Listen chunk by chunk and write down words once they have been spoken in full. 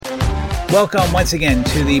Welcome once again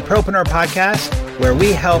to the Propreneur Podcast, where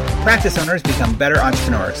we help practice owners become better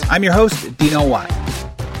entrepreneurs. I'm your host, Dino Watt.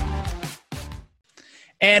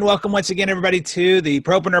 And welcome once again, everybody, to the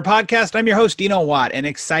Propreneur Podcast. I'm your host, Dino Watt, and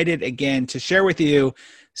excited again to share with you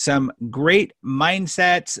some great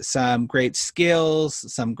mindsets, some great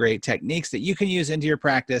skills, some great techniques that you can use into your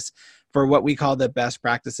practice for what we call the best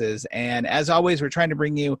practices. And as always, we're trying to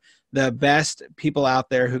bring you the best people out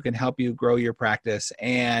there who can help you grow your practice.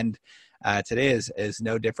 And today is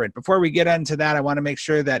no different. Before we get into that, I want to make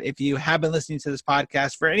sure that if you have been listening to this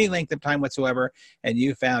podcast for any length of time whatsoever and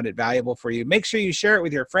you found it valuable for you, make sure you share it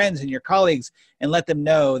with your friends and your colleagues and let them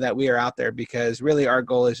know that we are out there, because really our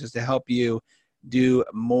goal is just to help you do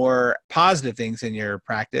more positive things in your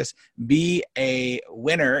practice, be a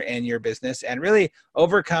winner in your business, and really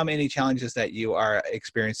overcome any challenges that you are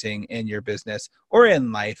experiencing in your business or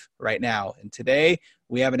in life right now. And today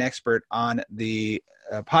we have an expert on the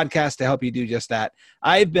podcast to help you do just that.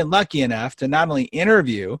 I've been lucky enough to not only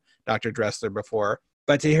interview Dr. Dressler before,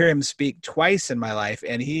 but to hear him speak twice in my life.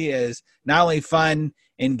 And he is not only fun,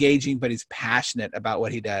 engaging, but he's passionate about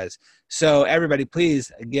what he does. So everybody,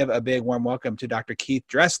 please give a big warm welcome to Dr. Keith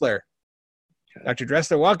Dressler. Dr.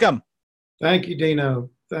 Dressler, welcome. Thank you, Dino.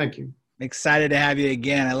 Thank you. I'm excited to have you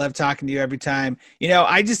again. I love talking to you every time. You know,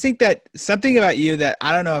 I just think that something about you that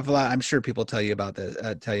I don't know if I'm sure people tell you about this,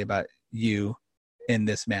 about you in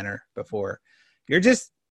this manner before. You're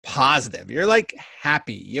just positive. You're like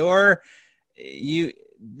happy. I'm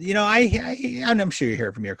sure you hear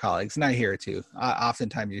it from your colleagues, and I hear it too.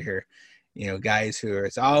 Oftentimes you hear, guys who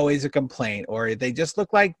it's always a complaint, or they just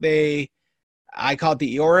look like I call it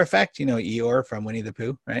the Eeyore effect. Eeyore from Winnie the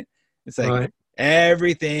Pooh, right? It's like right.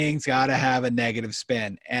 Everything's got to have a negative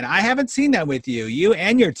spin. And I haven't seen that with you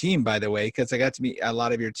and your team, by the way, because I got to meet a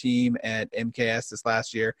lot of your team at MKS this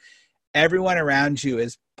last year. Everyone around you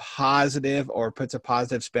is positive or puts a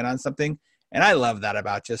positive spin on something. And I love that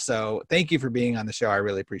about you. So thank you for being on the show. I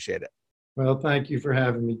really appreciate it. Well, thank you for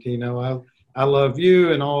having me, Tino. I love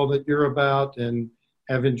you and all that you're about, and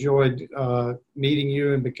have enjoyed meeting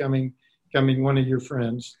you and becoming one of your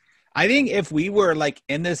friends. I think if we were like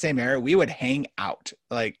in the same area, we would hang out,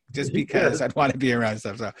 like just because I'd want to be around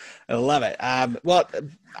stuff. So I love it. Well,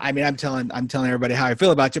 I mean, I'm telling everybody how I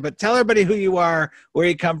feel about you, but tell everybody who you are, where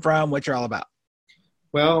you come from, what you're all about.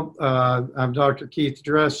 Well, I'm Dr. Keith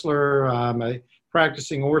Dressler. I'm a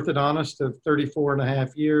practicing orthodontist of 34 and a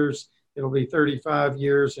half years. It'll be 35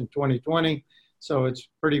 years in 2020. So it's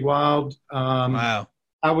pretty wild. Wow.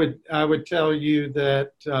 I would tell you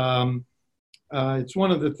that it's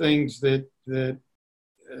one of the things that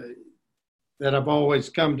I've always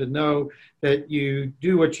come to know, that you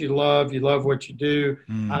do what you love what you do.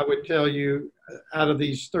 I would tell you, out of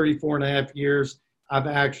these 34 and a half years, I've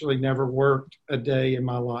actually never worked a day in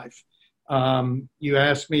my life. You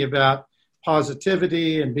asked me about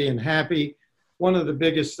positivity and being happy. One of the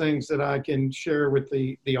biggest things that I can share with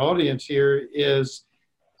the audience here is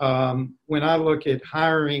when I look at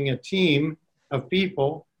hiring a team of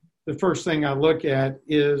people, the first thing I look at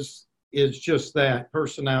is just that,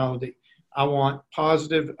 personality. I want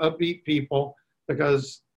positive, upbeat people,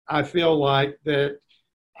 because I feel like that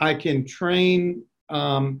I can train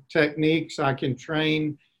techniques, I can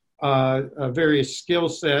train various skill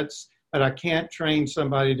sets, but I can't train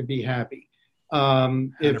somebody to be happy.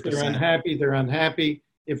 If they're unhappy, they're unhappy.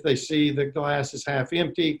 If they see the glass is half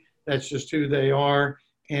empty, that's just who they are.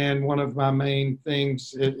 And one of my main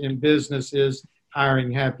things in business is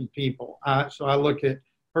hiring happy people. So I look at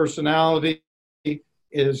personality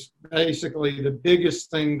is basically the biggest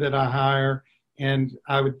thing that I hire. And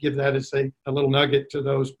I would give that as a little nugget to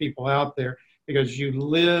those people out there, because you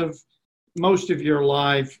live most of your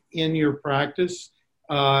life in your practice,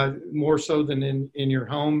 more so than in your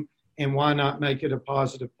home. And why not make it a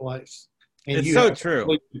positive place? And it's you so have true.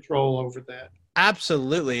 Complete control over that.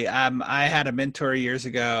 Absolutely. I had a mentor years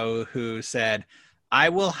ago who said, I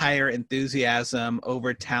will hire enthusiasm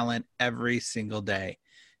over talent every single day,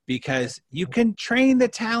 because you can train the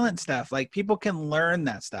talent stuff. Like, people can learn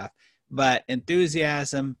that stuff, but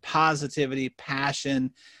enthusiasm, positivity,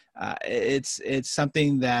 passion, it's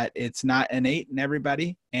something that it's not innate in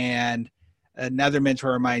everybody. And another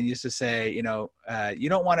mentor of mine used to say, you don't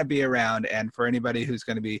want to be around, and for anybody who's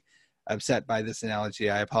going to be upset by this analogy,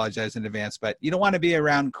 I apologize in advance, but you don't want to be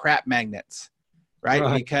around crap magnets.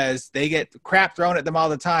 Right? Because they get crap thrown at them all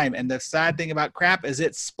the time. And the sad thing about crap is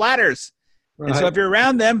it splatters. Right. And so if you're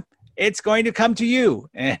around them, it's going to come to you.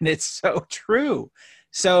 And it's so true.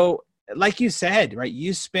 So like you said, right,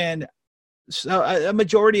 you spend a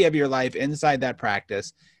majority of your life inside that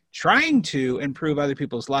practice. trying to improve other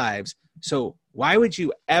people's lives. So why would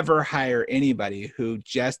you ever hire anybody who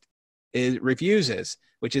just refuses,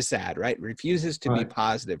 which is sad, right? Refuses to be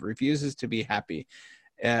positive, refuses to be happy.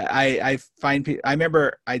 I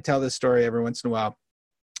remember I tell this story every once in a while.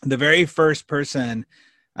 The very first person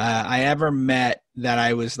I ever met that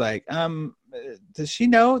I was like, does she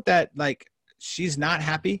know that like she's not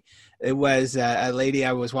happy? It was a lady.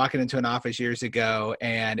 I was walking into an office years ago,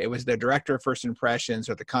 and it was the director of first impressions,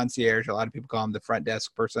 or the concierge. A lot of people call him the front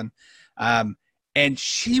desk person. And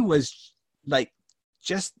she was like,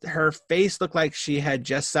 just her face looked like she had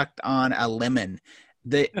just sucked on a lemon,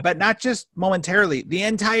 but not just momentarily, the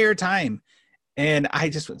entire time. And I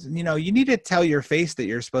just, you need to tell your face that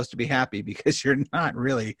you're supposed to be happy, because you're not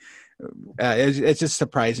really. It's just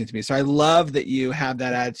surprising to me. So I love that you have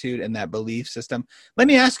that attitude and that belief system. Let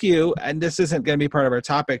me ask you, and this isn't going to be part of our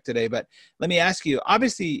topic today, but let me ask you,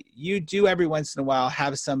 obviously you do every once in a while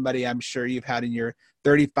have somebody, I'm sure you've had in your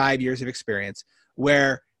 35 years of experience,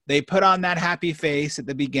 where they put on that happy face at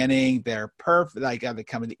the beginning. They're perfect. Like they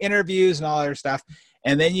come to the interviews and all their stuff.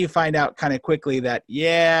 And then you find out kind of quickly that,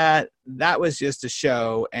 yeah, that was just a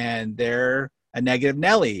show, and they're a negative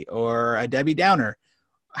Nelly or a Debbie Downer.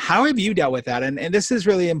 How have you dealt with that? And this is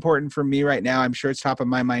really important for me right now. I'm sure it's top of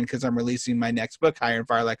my mind because I'm releasing my next book, Hire and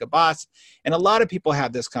Fire Like a Boss. And a lot of people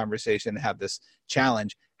have this conversation, have this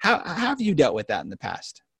challenge. How have you dealt with that in the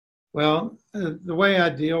past? Well, the way I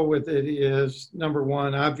deal with it is, number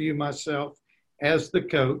one, I view myself as the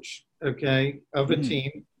coach, okay, of a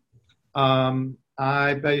team.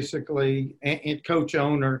 I basically, and coach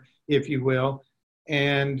owner, if you will.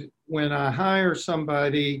 And when I hire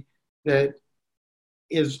somebody that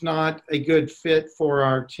is not a good fit for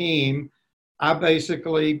our team, I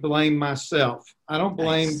basically blame myself. I don't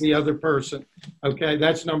blame the other person. Okay,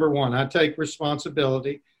 that's number one. I take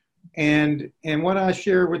responsibility. And what I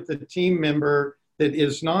share with the team member that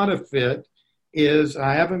is not a fit is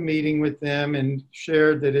I have a meeting with them and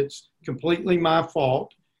share that it's completely my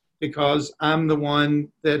fault, because I'm the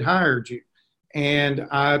one that hired you. And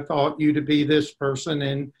I thought you to be this person,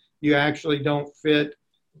 and you actually don't fit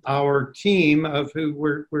our team of who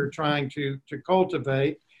we're trying to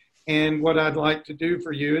cultivate. And what I'd like to do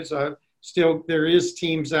for you is there is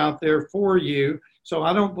teams out there for you. So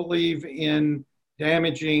I don't believe in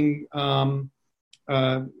damaging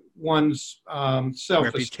one's self-esteem,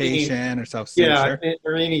 reputation, or self-esteem,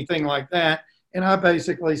 or anything like that. And I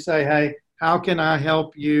basically say, hey, how can I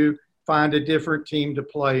help you find a different team to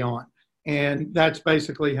play on? And that's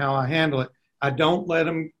basically how I handle it. I don't let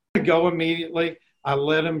them go immediately. I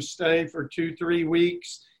let them stay for 2-3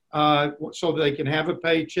 weeks so they can have a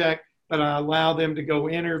paycheck, but I allow them to go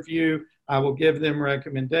interview. I will give them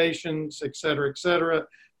recommendations, et cetera, et cetera.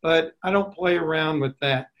 But I don't play around with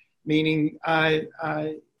that, meaning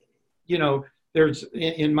there's,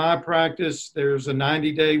 in my practice, there's a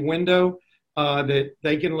 90-day window that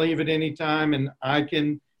they can leave at any time, and I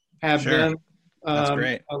can have them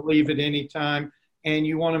leave at any time. And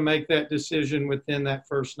you want to make that decision within that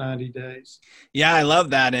first 90 days. Yeah, I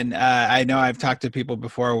love that. And I know I've talked to people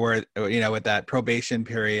before where, with that probation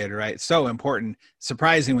period, right? So important.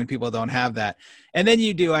 Surprising when people don't have that. And then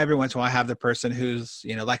you do every once in a while have the person who's,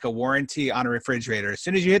 like a warranty on a refrigerator. As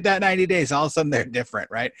soon as you hit that 90 days, all of a sudden they're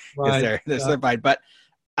different, right? Because they're certified. But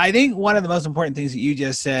I think one of the most important things that you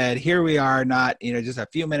just said, here we are, not, just a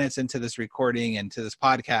few minutes into this recording and to this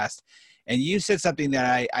podcast. And you said something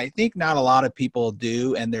that I think not a lot of people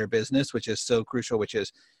do in their business, which is so crucial, which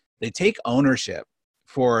is they take ownership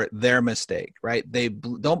for their mistake, right? They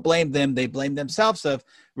don't blame them. They blame themselves of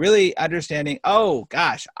really understanding, oh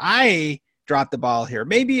gosh, I dropped the ball here.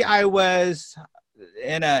 Maybe I was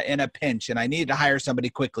in a pinch and I needed to hire somebody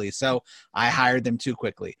quickly, so I hired them too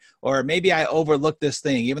quickly. Or maybe I overlooked this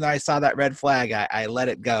thing. Even though I saw that red flag, I let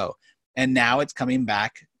it go. And now it's coming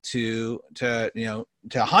back to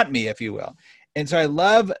haunt me, if you will. And so I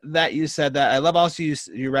love that you said that. I love also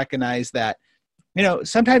you recognize that,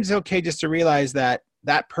 sometimes it's okay just to realize that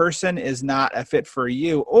that person is not a fit for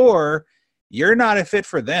you, or you're not a fit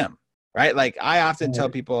for them, right? Like I often tell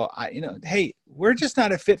people, hey, we're just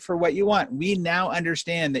not a fit for what you want. We now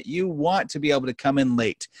understand that you want to be able to come in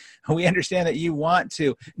late. We understand that you want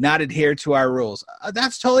to not adhere to our rules.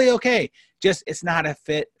 That's totally okay. Just, it's not a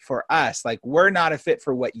fit for us. Like we're not a fit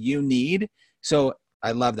for what you need. So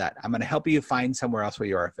I love that. I'm going to help you find somewhere else where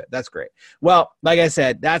you are a fit. That's great. Well, like I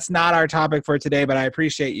said, that's not our topic for today, but I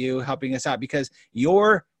appreciate you helping us out, because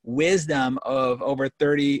your wisdom of over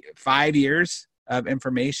 35 years of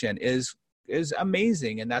information is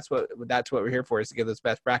amazing. And that's what we're here for, is to give those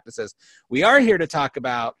best practices. We are here to talk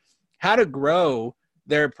about how to grow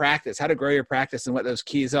their practice, how to grow your practice and what those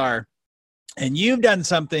keys are. And you've done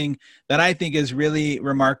something that I think is really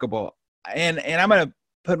remarkable. And I'm going to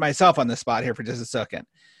put myself on the spot here for just a second.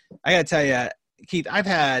 I got to tell you, Keith, I've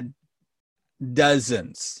had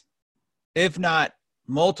dozens, if not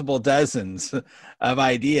multiple dozens of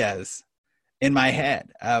ideas in my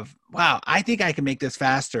head of, wow, I think I can make this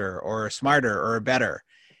faster or smarter or better.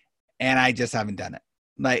 And I just haven't done it.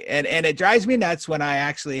 Like, and it drives me nuts when I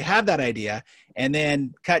actually have that idea and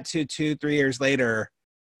then cut to 2-3 years later,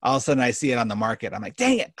 all of a sudden I see it on the market. I'm like,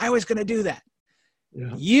 dang it, I was going to do that.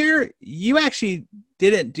 Yeah. You actually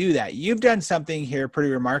didn't do that. You've done something here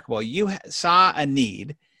pretty remarkable. You saw a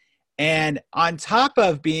need, and on top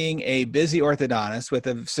of being a busy orthodontist with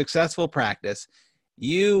a successful practice,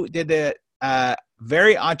 you did the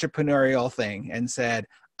very entrepreneurial thing and said,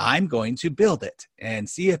 I'm going to build it and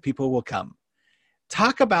see if people will come.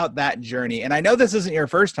 Talk about that journey. And I know this isn't your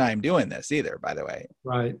first time doing this either, by the way.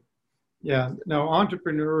 Right. Yeah. No,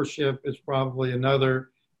 entrepreneurship is probably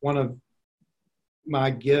another one of my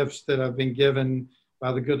gifts that I've been given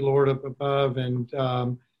by the good Lord up above. And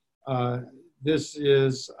this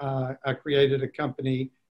is, I created a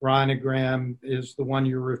company, Rhinogram is the one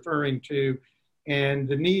you're referring to. And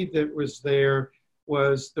the need that was there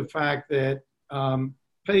was the fact that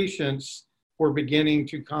patients were beginning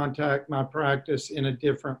to contact my practice in a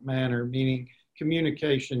different manner, meaning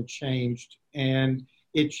communication changed. And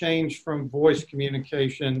it changed from voice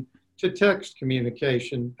communication to text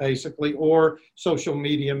communication, basically, or social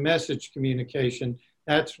media message communication.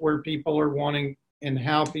 That's where people are wanting and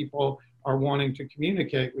how people are wanting to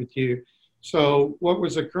communicate with you. So what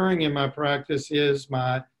was occurring in my practice is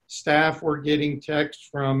my staff were getting texts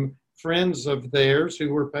from friends of theirs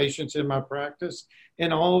who were patients in my practice.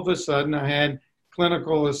 And all of a sudden I had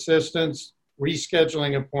clinical assistants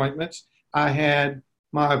rescheduling appointments. I had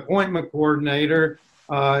my appointment coordinator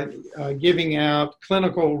giving out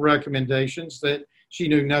clinical recommendations that she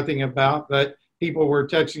knew nothing about, but people were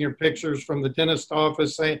texting her pictures from the dentist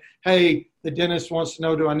office saying, hey, the dentist wants to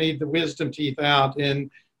know, do I need the wisdom teeth out? And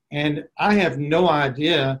I have no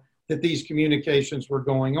idea that these communications were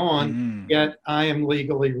going on, yet I am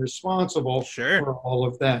legally responsible for all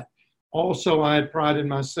of that. Also, I had prided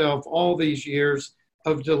myself all these years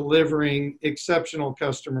of delivering exceptional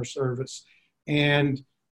customer service. And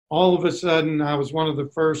all of a sudden, I was one of the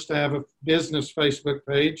first to have a business Facebook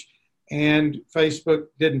page, and Facebook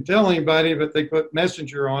didn't tell anybody, but they put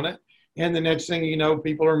Messenger on it. And the next thing you know,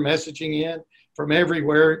 people are messaging in from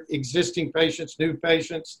everywhere, existing patients, new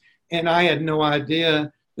patients, and I had no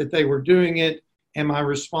idea that they were doing it. And my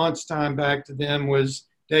response time back to them was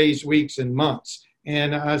days, weeks, and months.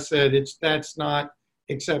 And I said, that's not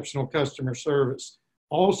exceptional customer service.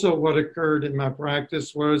 Also, what occurred in my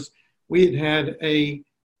practice was we had a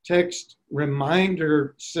text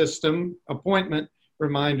reminder system, appointment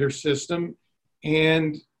reminder system,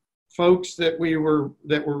 and folks that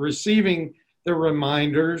were receiving the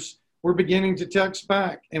reminders were beginning to text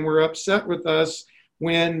back and were upset with us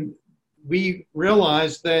when we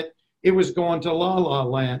realized that it was going to la la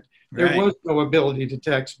land. There was no ability to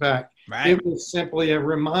text back. It was simply a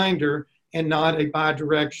reminder and not a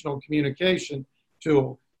bidirectional communication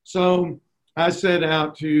tool. So I set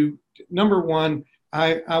out to, number one,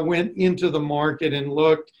 I went into the market and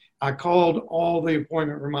looked. I called all the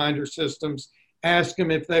appointment reminder systems, asked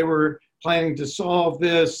them if they were planning to solve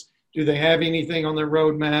this. Do they have anything on their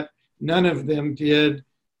roadmap? None of them did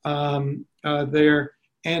there.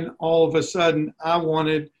 And all of a sudden, I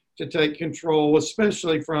wanted to take control,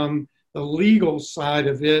 especially from the legal side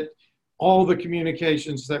of it, all the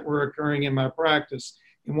communications that were occurring in my practice.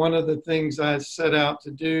 And one of the things I set out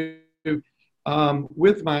to do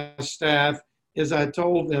with my staff is I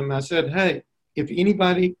told them, I said, hey, if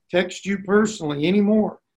anybody texts you personally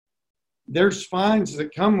anymore, there's fines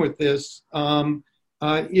that come with this. If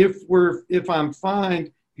I'm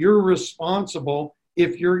fined, you're responsible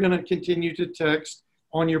if you're going to continue to text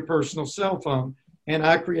on your personal cell phone. And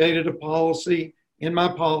I created a policy in my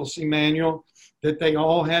policy manual that they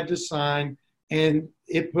all had to sign, and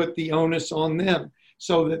it put the onus on them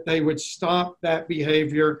so that they would stop that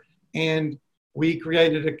behavior. And we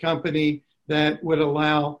created a company that would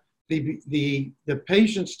allow the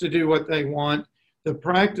patients to do what they want, the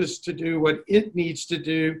practice to do what it needs to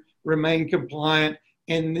do, remain compliant,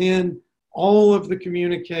 and then all of the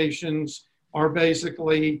communications are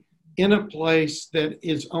basically in a place that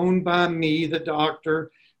is owned by me, the doctor,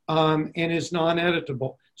 and is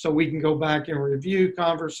non-editable. So we can go back and review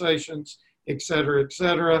conversations, et cetera, et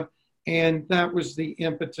cetera. And that was the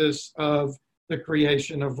impetus of the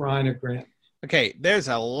creation of Rhinogram. Okay, there's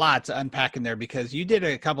a lot to unpack in there because you did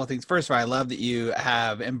a couple of things. First of all, I love that you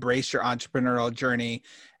have embraced your entrepreneurial journey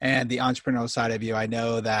and the entrepreneurial side of you. I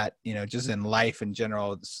know that, just in life in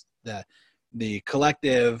general, the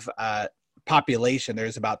collective population,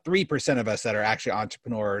 there's about 3% of us that are actually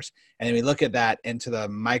entrepreneurs. And then we look at that into the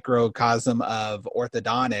microcosm of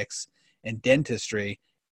orthodontics and dentistry,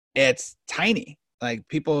 it's tiny. Like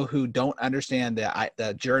people who don't understand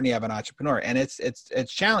the journey of an entrepreneur, and it's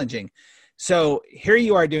challenging. So here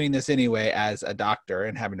you are doing this anyway as a doctor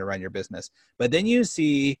and having to run your business, but then you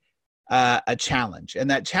see a challenge, and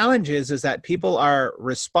that challenge is that people are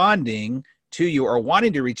responding to you or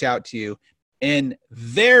wanting to reach out to you in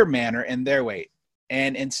their manner, in their way.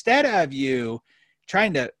 And instead of you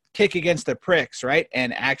trying to kick against the pricks, right,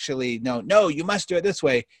 and actually, no, you must do it this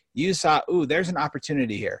way, you saw, ooh, there's an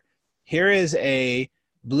opportunity here. Here is a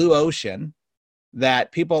blue ocean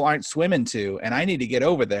that people aren't swimming to, and I need to get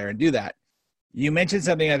over there and do that. You mentioned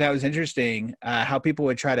something I thought was interesting, how people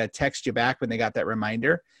would try to text you back when they got that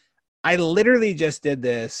reminder. I literally just did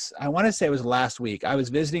this. I want to say it was last week. I was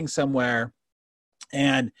visiting somewhere,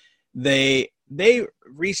 and they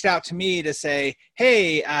reached out to me to say,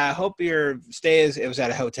 hey, I hope your stay it was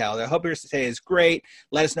at a hotel. I hope your stay is great.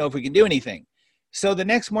 Let us know if we can do anything. So the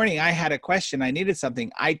next morning I had a question. I needed something.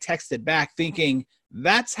 I texted back thinking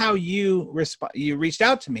that's how you reached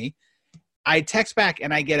out to me. I text back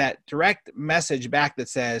and I get a direct message back that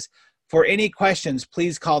says, for any questions,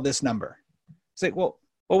 please call this number. It's like, well,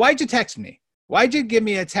 why'd you text me? Why'd you give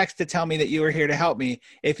me a text to tell me that you were here to help me?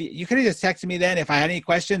 If you could have just texted me then, if I had any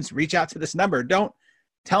questions, reach out to this number. Don't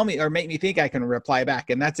tell me or make me think I can reply back.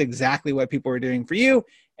 And that's exactly what people were doing for you.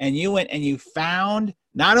 And you went and you found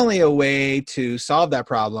not only a way to solve that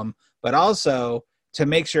problem, but also to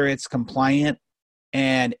make sure it's compliant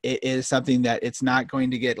and it is something that it's not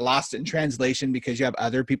going to get lost in translation because you have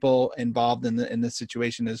other people involved in the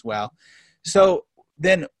situation as well. So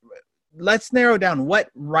then let's narrow down what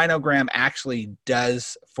Rhinogram actually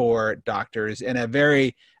does for doctors in a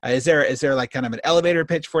very, is there like kind of an elevator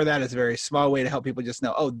pitch for that? Is a very small way to help people just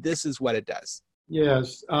know, oh, this is what it does.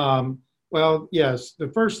 Yes. Well, yes. The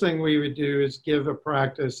first thing we would do is give a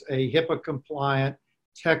practice a HIPAA compliant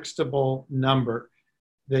textable number.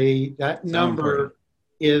 That number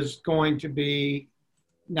is going to be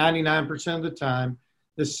 99% of the time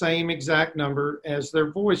the same exact number as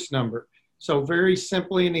their voice number. So very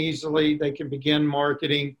simply and easily, they can begin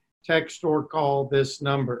marketing, text or call this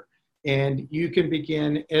number. And you can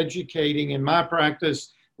begin educating. In my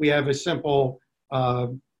practice, we have a simple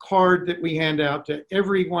card that we hand out to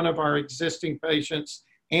every one of our existing patients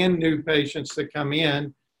and new patients that come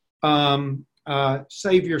in.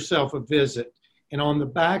 Save yourself a visit. And on the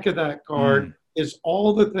back of that card is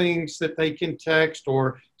all the things that they can text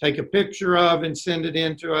or take a picture of and send it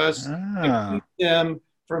in to us to keep them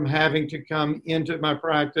from having to come into my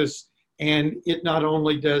practice. And it not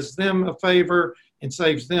only does them a favor and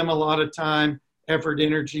saves them a lot of time, effort,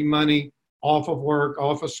 energy, money off of work,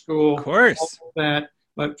 off of school, of course, all of that.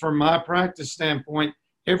 But from my practice standpoint,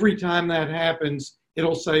 every time that happens,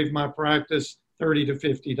 it'll save my practice $30 to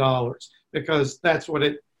 $50 because that's what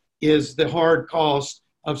it is, the hard cost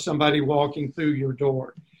of somebody walking through your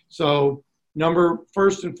door. So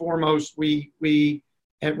first and foremost, we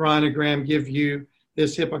at Rhinogram give you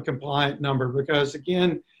this HIPAA compliant number because,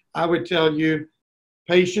 again, I would tell you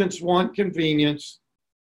patients want convenience,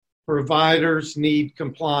 providers need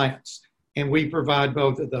compliance, and we provide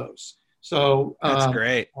both of those. So that's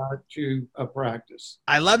great to a practice.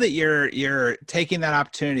 I love that you're taking that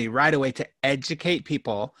opportunity right away to educate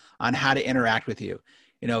people on how to interact with you.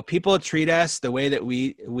 People treat us the way that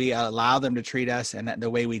we allow them to treat us and the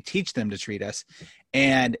way we teach them to treat us.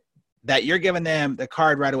 And that you're giving them the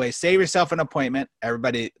card right away. Save yourself an appointment.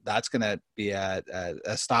 Everybody, that's going to be a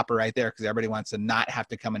stopper right there because everybody wants to not have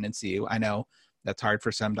to come in and see you. I know that's hard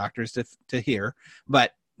for some doctors to hear,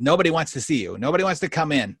 but nobody wants to see you. Nobody wants to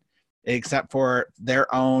come in except for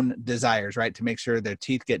their own desires, right? To make sure their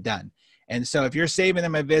teeth get done. And so if you're saving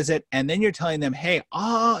them a visit and then you're telling them, hey,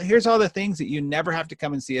 here's all the things that you never have to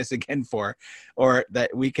come and see us again for, or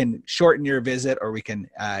that we can shorten your visit or we can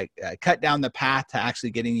cut down the path to actually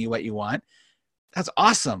getting you what you want. That's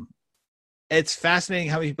awesome. It's fascinating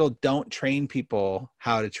how many people don't train people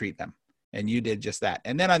how to treat them. And you did just that.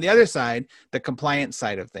 And then on the other side, the compliance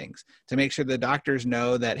side of things to make sure the doctors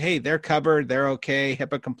know that, hey, they're covered, they're okay,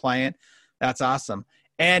 HIPAA compliant. That's awesome.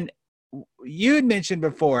 And you had mentioned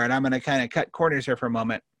before, and I'm going to kind of cut corners here for a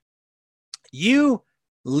moment. You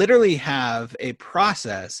literally have a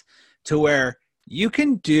process to where you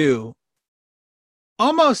can do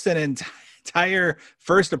almost an entire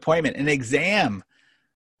first appointment, an exam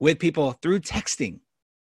with people through texting.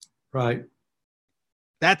 Right.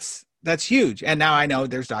 That's huge. And now I know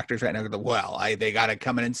there's doctors right now that, well, they got to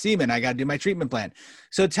come in and see me and I got to do my treatment plan.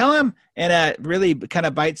 So tell them in a really kind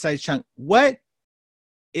of bite-sized chunk, what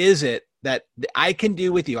is it that I can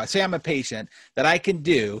do with you? I say I'm a patient that I can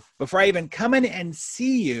do before I even come in and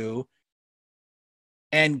see you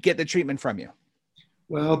and get the treatment from you.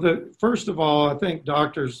 Well, first of all, I think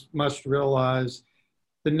doctors must realize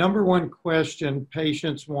the number one question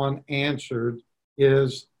patients want answered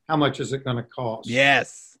is, how much is it going to cost?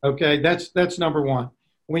 Yes. Okay, that's number one.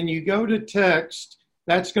 When you go to text,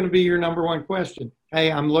 that's going to be your number one question.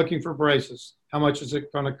 Hey, I'm looking for braces. How much is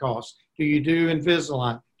it going to cost? Do you do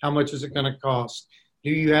Invisalign? How much is it going to cost? Do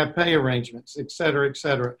you have pay arrangements, et cetera, et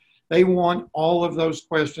cetera? They want all of those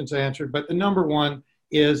questions answered. But the number one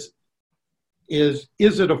is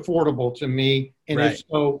it affordable to me? And right. if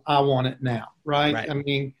so, I want it now, right? I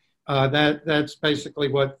mean, that's basically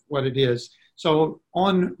what it is. So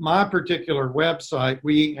on my particular website,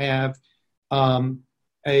 we have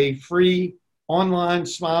a free online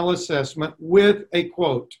smile assessment with a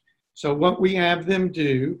quote. So what we have them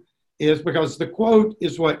do is, because the quote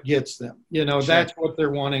is what gets them, sure. That's what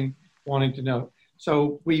they're wanting to know.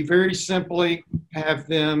 So we very simply have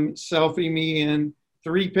them selfie me in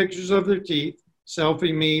 3 pictures of their teeth,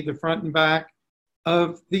 selfie me the front and back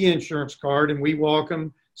of the insurance card, and we walk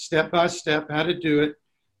them step by step how to do it.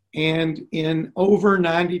 And in over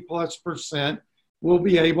 90+%, we'll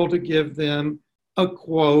be able to give them a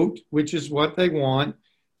quote, which is what they want,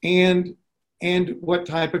 and what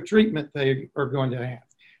type of treatment they are going to have.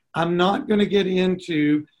 I'm not going to get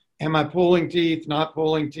into, am I pulling teeth, not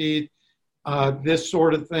pulling teeth, this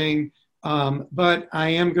sort of thing. But I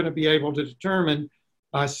am going to be able to determine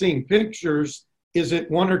by seeing pictures, is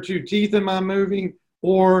it 1 or 2 teeth am I moving,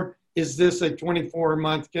 or is this a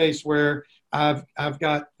 24-month case where I've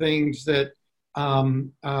got things that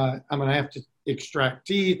I'm going to have to extract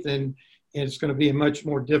teeth, and it's going to be a much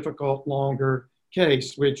more difficult, longer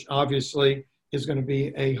case, which obviously is going to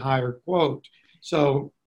be a higher quote.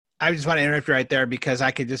 So I just want to interrupt you right there, because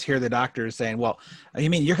I could just hear the doctors saying, well, you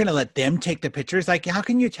mean you're going to let them take the pictures? Like, how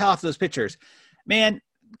can you tell off those pictures? Man,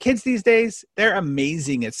 kids these days, they're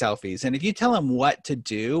amazing at selfies. And if you tell them what to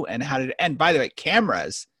do and how to, and by the way,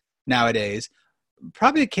 cameras nowadays,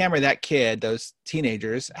 probably the camera that kid, those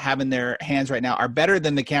teenagers have in their hands right now are better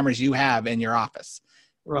than the cameras you have in your office.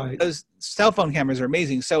 Right. Those cell phone cameras are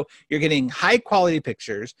amazing. So you're getting high quality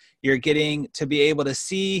pictures. You're getting to be able to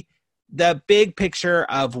see the big picture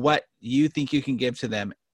of what you think you can give to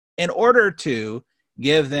them in order to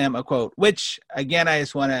give them a quote, which again, I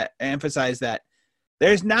just want to emphasize that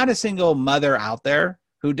there's not a single mother out there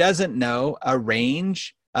who doesn't know a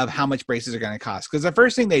range of how much braces are going to cost. Because the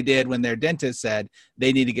first thing they did when their dentist said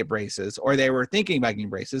they need to get braces, or they were thinking about getting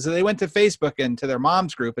braces, so they went to Facebook and to their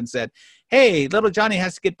mom's group and said, hey, little Johnny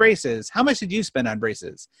has to get braces. How much did you spend on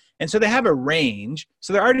braces? And so they have a range.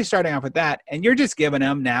 So they're already starting off with that. And you're just giving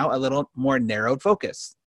them now a little more narrowed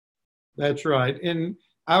focus. That's right. And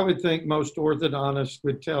I would think most orthodontists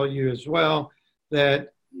would tell you as well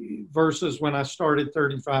that versus when I started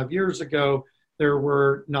 35 years ago, there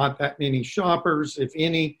were not that many shoppers. If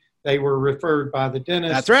any, they were referred by the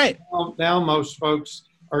dentist. That's right. Now most folks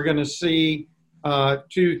are going to see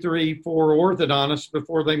 2, 3, 4 orthodontists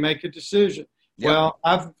before they make a decision. Yep. Well,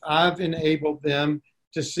 I've enabled them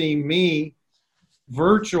to see me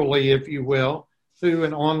virtually, if you will, through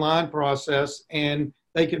an online process, and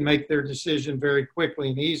they can make their decision very quickly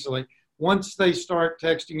and easily. Once they start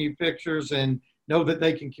texting you pictures and know that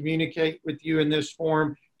they can communicate with you in this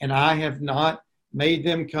form, and I have not made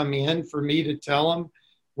them come in for me to tell them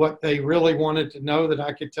what they really wanted to know that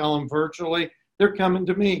I could tell them virtually, they're coming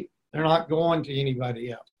to me. They're not going to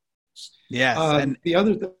anybody else. Yes. And the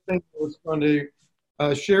other thing I was going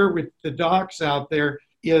to share with the docs out there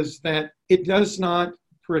is that it does not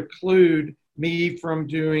preclude me from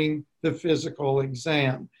doing the physical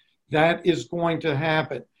exam. That is going to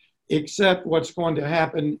happen, except what's going to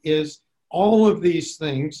happen is all of these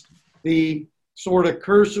things, the sort of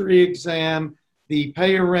cursory exam, the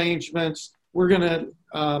pay arrangements, we're going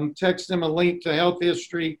to text them a link to health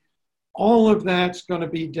history. All of that's going to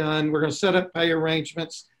be done. We're going to set up pay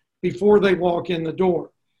arrangements before they walk in the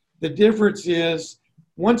door. The difference is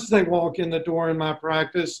once they walk in the door in my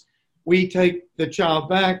practice, we take the child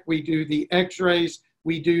back, we do the x-rays,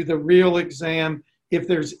 we do the real exam. If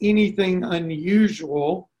there's anything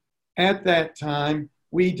unusual at that time,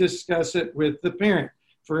 we discuss it with the parent.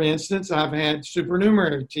 For instance, I've had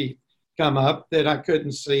supernumerary teeth come up that I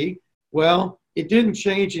couldn't see. Well, it didn't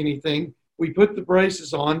change anything. We put the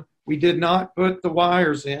braces on. We did not put the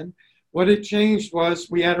wires in. What it changed was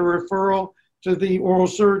we had a referral to the oral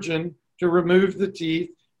surgeon to remove the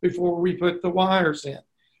teeth before we put the wires in.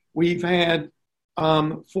 We've had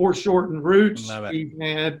foreshortened roots. We've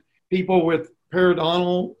had people with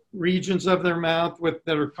periodontal regions of their mouth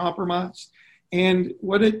that are compromised. And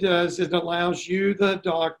what it does, it allows you, the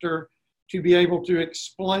doctor, to be able to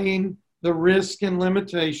explain the risk and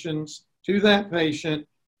limitations to that patient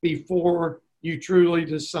before you truly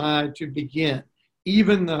decide to begin,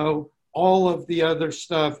 even though all of the other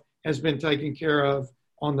stuff has been taken care of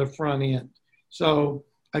on the front end. So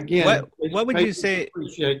again, what would you say?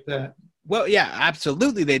 Appreciate that. Well, yeah,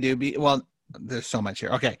 absolutely they do. Well, there's so much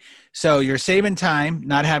here. Okay. So you're saving time,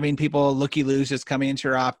 not having people looky-loos just coming into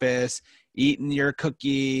your office, eating your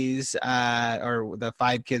cookies, or the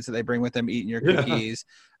 5 kids that they bring with them eating your cookies.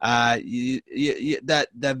 The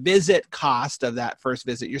visit cost of that first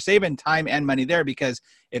visit, you're saving time and money there, because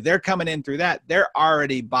if they're coming in through that, they're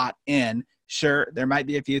already bought in. Sure, there might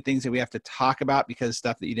be a few things that we have to talk about because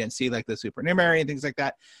stuff that you didn't see, like the supernumerary and things like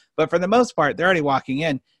that. But for the most part, they're already walking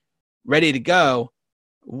in ready to go.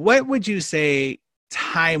 What would you say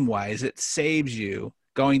time-wise it saves you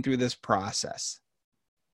going through this process?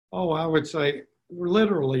 Oh, I would say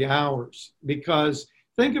literally hours, because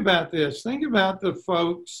think about this. Think about the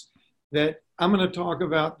folks that I'm going to talk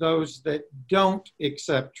about, those that don't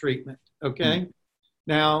accept treatment. Okay. Mm-hmm.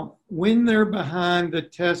 Now, when they're behind the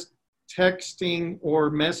texting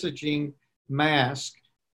or messaging mask,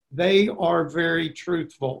 they are very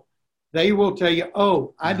truthful. They will tell you,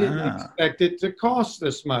 oh, I didn't expect it to cost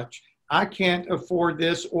this much. I can't afford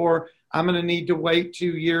this, or I'm going to need to wait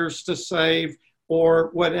 2 years to save, or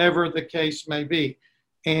whatever the case may be.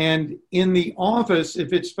 And in the office,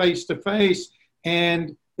 if it's face-to-face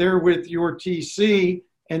and they're with your TC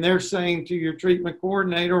and they're saying to your treatment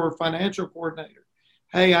coordinator or financial coordinator,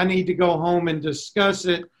 hey, I need to go home and discuss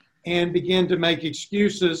it, and begin to make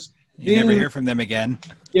excuses. You never hear from them again.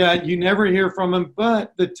 Yeah, you never hear from them.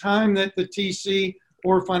 But the time that the TC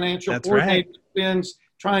or financial coordinator spends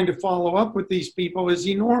trying to follow up with these people is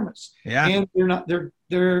enormous. Yeah. And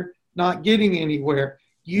they're not getting anywhere.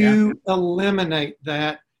 You eliminate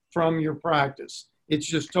that from your practice. It's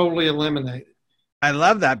just totally eliminated. I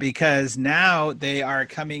love that, because now they are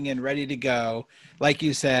coming in ready to go. Like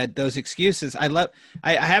you said, those excuses. I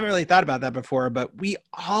haven't really thought about that before, but we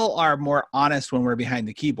all are more honest when we're behind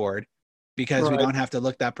the keyboard, because we don't have to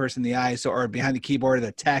look that person in the eye, or behind the keyboard or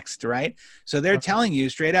the text, right? So they're telling you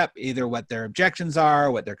straight up either what their objections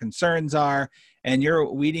are, what their concerns are, and you're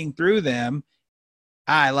weeding through them.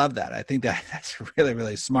 I love that. I think that's really,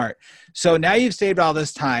 really smart. So now you've saved all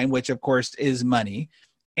this time, which of course is money.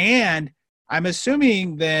 And I'm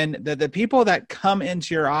assuming then that the people that come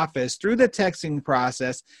into your office through the texting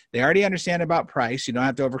process, they already understand about price. You don't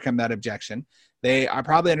have to overcome that objection. They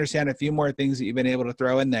probably understand a few more things that you've been able to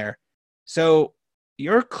throw in there. So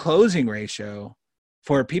your closing ratio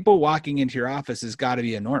for people walking into your office has got to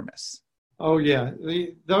be enormous. Oh, yeah.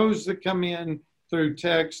 Those that come in through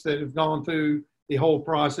text, that have gone through the whole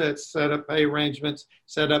process, set up pay arrangements,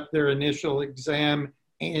 set up their initial exam,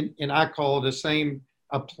 and I call it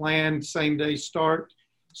a planned same-day start.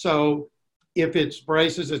 So if it's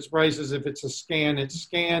braces, it's braces. If it's a scan, it's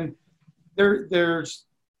scan. We're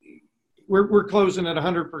closing at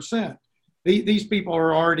 100%. These people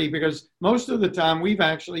are already, because most of the time we've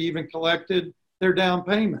actually even collected their down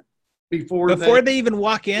payment before they even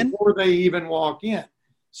walk in.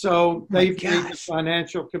 So they've made the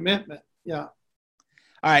financial commitment. Yeah.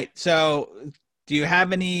 All right. So do you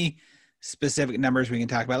have any specific numbers we can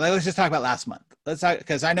talk about? Let's just talk about last month. Let's talk,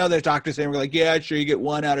 because I know there's doctors saying, we're like, yeah, sure, you get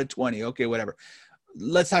 1 out of 20. Okay, whatever.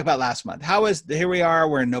 Let's talk about last month. Here we are,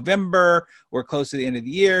 we're in November, we're close to the end of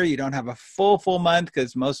the year. You don't have a full month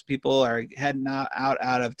because most people are heading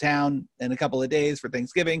out of town in a couple of days for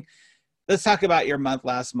Thanksgiving. Let's talk about your month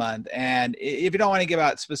last month. And if you don't want to give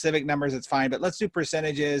out specific numbers, it's fine, but let's do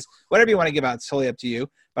percentages, whatever you want to give out, it's totally up to you.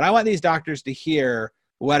 But I want these doctors to hear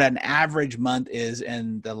what an average month is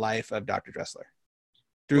in the life of Dr. Dressler.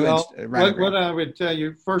 What I would tell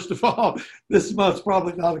you, first of all, this month's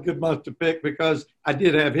probably not a good month to pick because I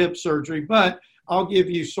did have hip surgery, but I'll give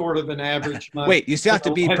you sort of an average month. Wait, you still have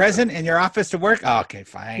to be present in your office to work? Oh, okay,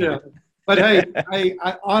 fine. Yeah. But hey,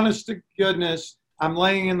 honest to goodness, I'm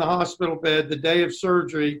laying in the hospital bed the day of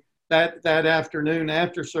surgery, that afternoon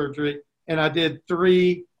after surgery, and I did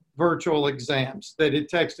 3 virtual exams that had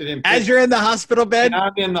texted in. As you're in the hospital bed? And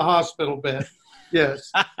I'm in the hospital bed,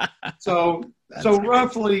 yes. So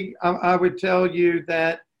roughly, I would tell you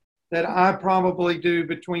that I probably do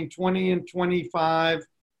between 20 and 25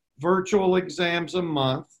 virtual exams a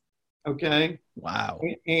month. Okay. Wow.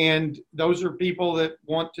 And those are people that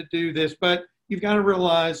want to do this, but you've got to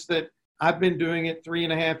realize that I've been doing it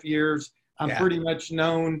 3.5 years. I'm Yeah. pretty much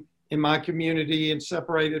known in my community and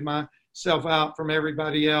separated myself out from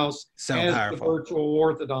everybody else So as the powerful. virtual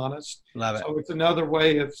orthodontist. Love it. So it's another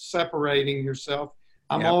way of separating yourself.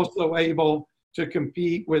 I'm Yep. also able to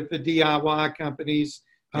compete with the DIY companies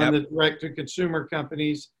and Yep. the direct to consumer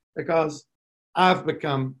companies because I've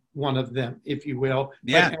become one of them, if you will.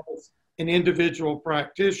 Yeah. But as an individual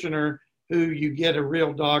practitioner who you get a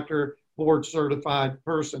real doctor, board certified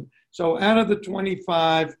person. So out of the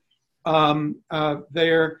 25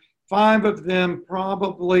 there, 5 of them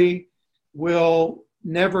probably will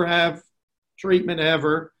never have treatment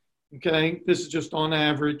ever. Okay, this is just on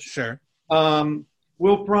average. Sure.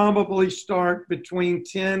 We'll probably start between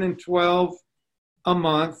 10 and 12 a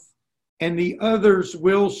month, and the others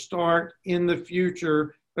will start in the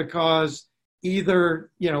future because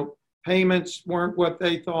either, payments weren't what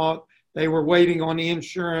they thought, they were waiting on the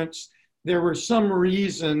insurance, there was some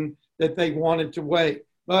reason that they wanted to wait,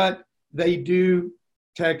 but they do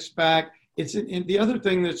text back. And the other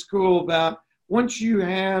thing that's cool about once you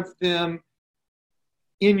have them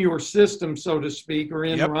in your system, so to speak, or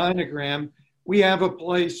in Yep. Rhinogram, we have a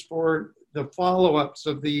place for the follow-ups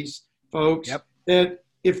of these folks. Yep. That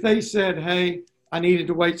if they said, hey, I needed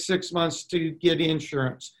to wait 6 months to get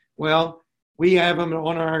insurance, well, we have them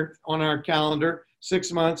on our calendar,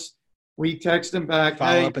 6 months. We text them back,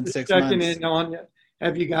 Follow hey, up in just 6 checking months. in on you.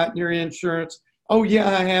 Have you gotten your insurance? Oh, yeah,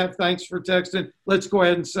 I have. Thanks for texting. Let's go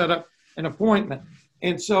ahead and set up an appointment.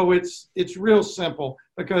 And so it's real simple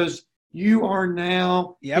because you are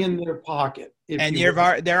now Yep. in their pocket. And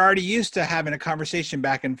they're already used to having a conversation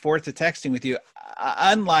back and forth to texting with you.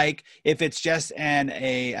 Unlike if it's just an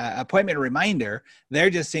appointment reminder, they're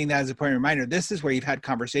just seeing that as an appointment reminder. This is where you've had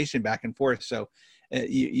conversation back and forth. So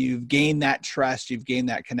you've gained that trust. You've gained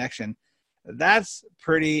that connection. That's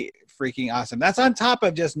pretty freaking awesome. That's on top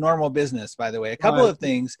of just normal business, by the way. A couple of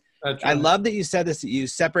things. That's I right. love that you said this, that you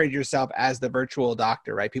separated yourself as the virtual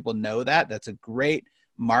doctor, right? People know that. That's a great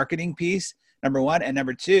marketing piece, number one. And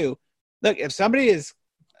number two, look, if somebody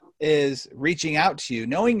is reaching out to you,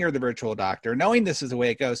 knowing you're the virtual doctor, knowing this is the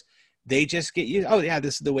way it goes, they just get used. Oh yeah,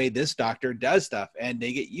 this is the way this doctor does stuff, and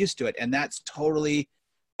they get used to it, and that's totally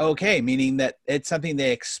okay. Meaning that it's something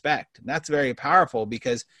they expect. And that's very powerful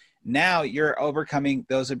because now you're overcoming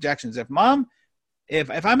those objections. If I'm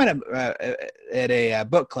at a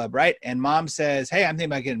book club, right, and mom says, "Hey, I'm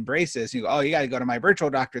thinking about getting braces," you go, "Oh, you got to go to my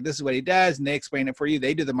virtual doctor. This is what he does," and they explain it for you.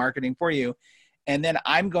 They do the marketing for you. And then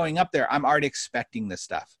I'm going up there. I'm already expecting this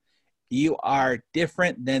stuff. You are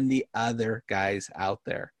different than the other guys out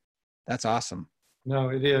there. That's awesome. No,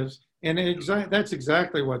 it is. And that's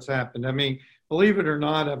exactly what's happened. I mean, believe it or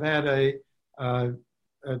not, I've had a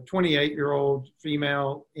 28-year-old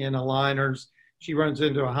female in aligners. She runs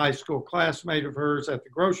into a high school classmate of hers at the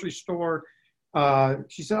grocery store.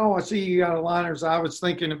 She said, "Oh, I see you got aligners. I was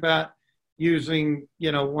thinking about using,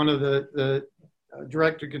 one of the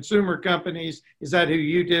direct-to-consumer companies. Is that who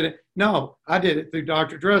you did it?" "No, I did it through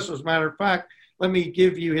Dr. Dressler. As a matter of fact, let me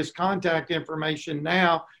give you his contact information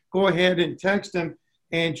now. Go ahead and text him."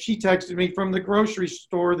 And she texted me from the grocery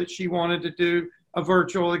store that she wanted to do a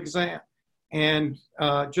virtual exam, and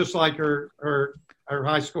just like her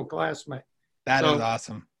high school classmate. That is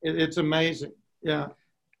awesome. It's amazing. Yeah.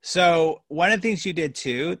 So one of the things you did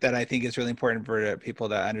too that I think is really important for people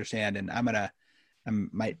to understand, and I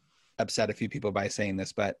might upset a few people by saying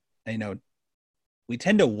this, but we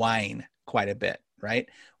tend to whine quite a bit, right?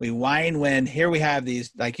 We whine when here we have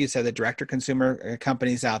these, like you said, the direct consumer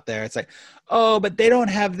companies out there. It's like, "Oh, but they don't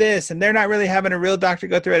have this, and they're not really having a real doctor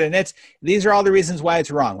go through it." And these are all the reasons why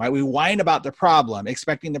it's wrong, right? We whine about the problem,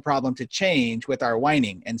 expecting the problem to change with our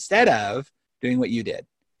whining instead of doing what you did.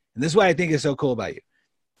 And this is what I think is so cool about you.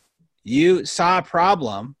 You saw a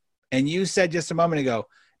problem and you said just a moment ago,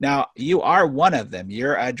 now you are one of them.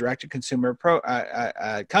 You're a direct-to-consumer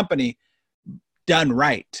company done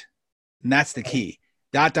right. And that's the key. ...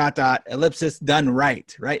 ellipsis done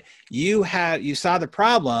right, right? You saw the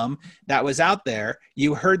problem that was out there.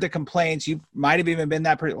 You heard the complaints. You might have even been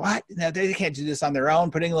that person. What? No, they can't do this on their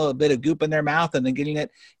own, putting a little bit of goop in their mouth and then getting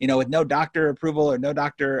it, with no doctor approval or no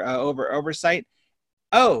doctor oversight.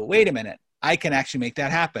 Oh, wait a minute. I can actually make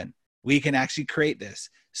that happen. We can actually create this.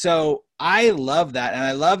 So I love that. And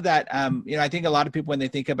I love that, I think a lot of people, when they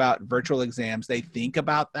think about virtual exams, they think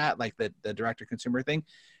about that, like the direct-to-consumer thing.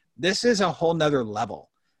 This is a whole nother level.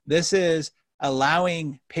 This is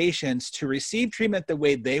allowing patients to receive treatment the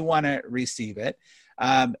way they want to receive it,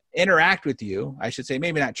 interact with you, I should say,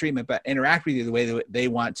 maybe not treatment, but interact with you the way that they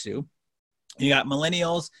want to. You got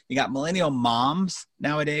millennials, you got millennial moms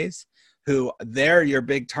nowadays who they're your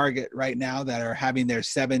big target right now that are having their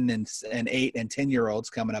 7 and 8 and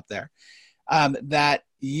 10-year-olds coming up there, that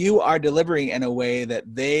you are delivering in a way that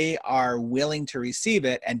they are willing to receive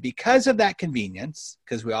it. And because of that convenience,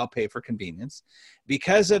 because we all pay for convenience,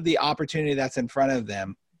 because of the opportunity that's in front of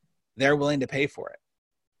them, they're willing to pay for it.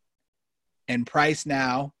 And price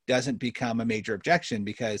now doesn't become a major objection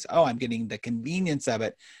because, oh, I'm getting the convenience of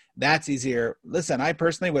it. That's easier. Listen, I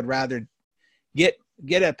personally would rather get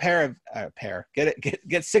get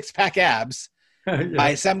 6-pack abs Yeah.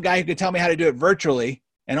 by some guy who could tell me how to do it virtually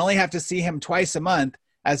and only have to see him twice a month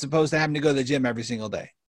as opposed to having to go to the gym every single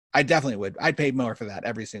day. I definitely would. I'd pay more for that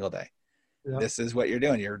every single day. Yeah. This is what you're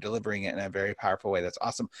doing. You're delivering it in a very powerful way. That's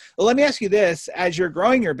awesome. Well, let me ask you this. As you're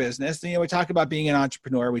growing your business, we talk about being an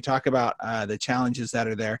entrepreneur. We talk about the challenges that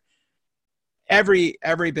are there.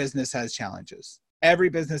 Every business has challenges. Every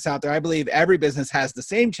business out there, I believe every business has the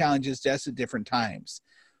same challenges, just at different times.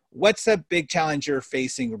 What's a big challenge you're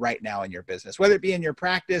facing right now in your business, whether it be in your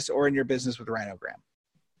practice or in your business with Rhinogram?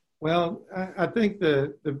 Well, I think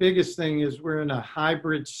the biggest thing is we're in a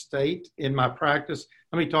hybrid state in my practice.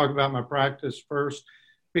 Let me talk about my practice first,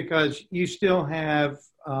 because you still have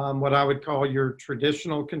what I would call your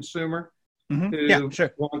traditional consumer who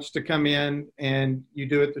wants to come in and you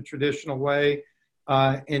do it the traditional way.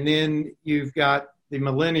 And then you've got the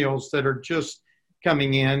millennials that are just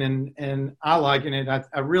coming in, and I liken it.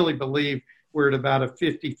 I really believe we're at about a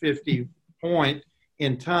 50-50 point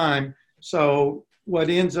in time. So what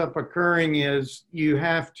ends up occurring is you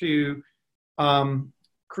have to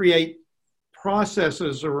create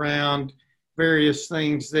processes around various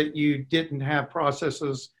things that you didn't have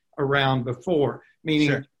processes around before,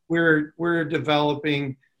 meaning we're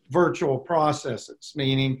developing virtual processes,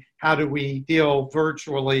 meaning how do we deal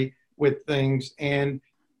virtually with things. And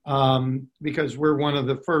because we're one of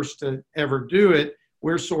the first to ever do it,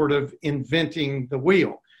 we're sort of inventing the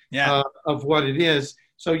wheel of what it is.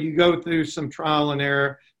 So you go through some trial and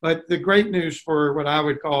error. But the great news for what I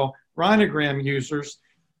would call Rhinogram users,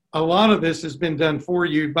 a lot of this has been done for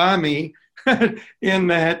you by me in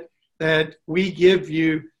that we give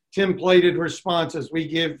you templated responses. We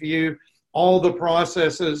give you all the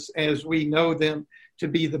processes as we know them to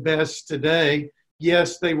be the best today.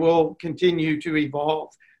 Yes, they will continue to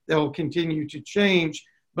evolve. They'll continue to change,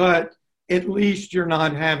 but at least you're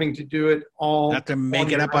not having to do it all. Have to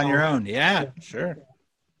make it up on your own. Yeah, sure.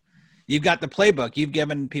 You've got the playbook. You've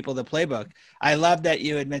given people the playbook. I love that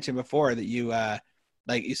you had mentioned before that you,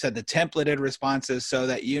 like you said, the templated responses so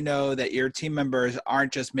that you know that your team members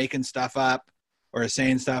aren't just making stuff up or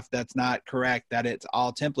saying stuff that's not correct, that it's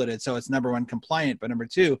all templated. So it's number one, compliant, but number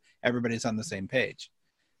two, everybody's on the same page.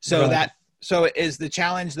 So so is the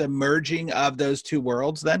challenge the merging of those two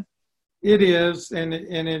worlds then? It is. And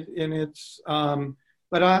it's,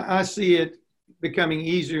 but I see it becoming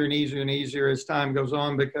easier and easier and easier as time goes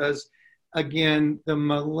on, because again, the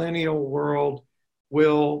millennial world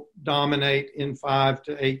will dominate in 5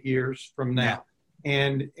 to 8 years from now.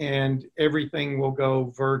 Yeah. And everything will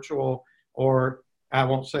go virtual, or I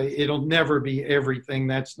won't say it'll never be everything.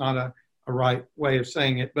 That's not a right way of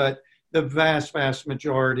saying it, but the vast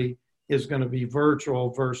majority is going to be virtual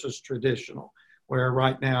versus traditional, where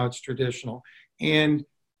right now it's traditional. And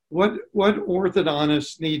what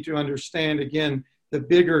orthodontists need to understand, again, the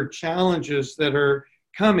bigger challenges that are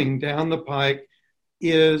coming down the pike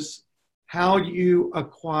is how you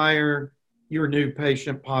acquire your new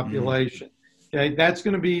patient population. Okay, that's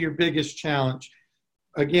going to be your biggest challenge.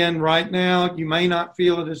 Again, right now, you may not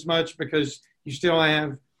feel it as much because you still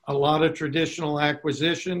have a lot of traditional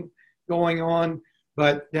acquisition going on,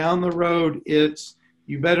 but down the road, it's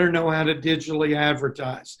you better know how to digitally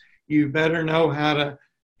advertise. You better know how to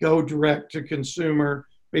go direct to consumer,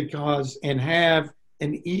 and have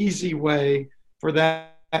an easy way for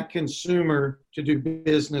that consumer to do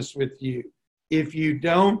business with you. If you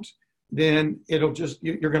don't, then it'll just,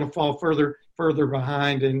 you're going to fall further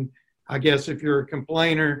behind. And I guess if you're a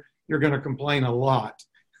complainer, you're going to complain a lot.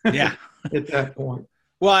 Yeah. At that point.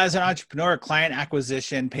 Well, as an entrepreneur, client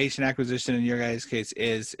acquisition, patient acquisition in your guys' case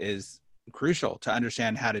is crucial to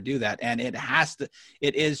understand how to do that. And it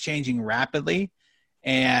is changing rapidly.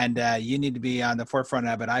 And you need to be on the forefront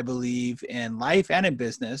of it. I believe in life and in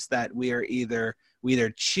business that we either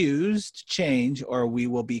choose to change or we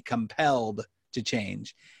will be compelled to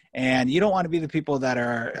change. And you don't want to be the people that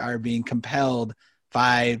are being compelled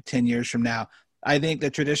 5-10 years from now. I think the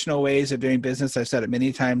traditional ways of doing business, I've said it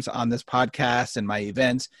many times on this podcast and my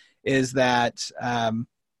events, is that the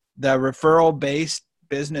referral-based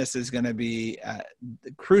business is going to be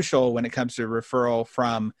crucial when it comes to referral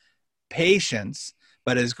from patients,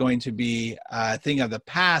 but is going to be a thing of the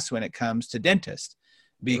past when it comes to dentists,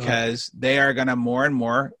 because they are going to more and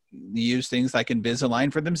more use things like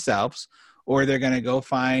Invisalign for themselves, or they're going to go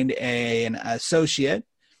find an associate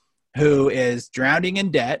who is drowning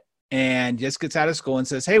in debt and just gets out of school and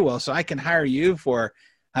says, hey, well, so I can hire you for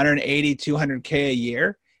 180, 200K a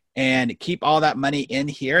year and keep all that money in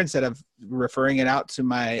here instead of referring it out to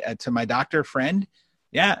my doctor friend.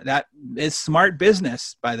 Yeah, that is smart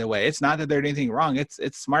business, by the way. It's not that they're doing anything wrong.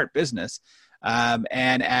 It's smart business. And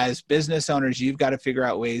as business owners, you've got to figure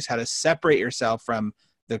out ways how to separate yourself from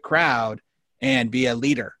the crowd and be a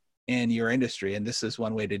leader in your industry. And this is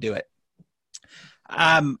one way to do it.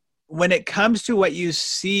 When it comes to what you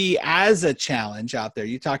see as a challenge out there,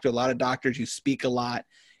 you talk to a lot of doctors, you speak a lot.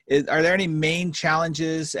 Are there any main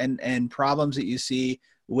challenges and problems that you see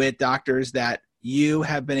with doctors that you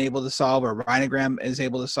have been able to solve, or Rhinogram is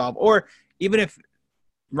able to solve, or even if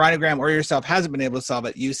Rhinogram or yourself hasn't been able to solve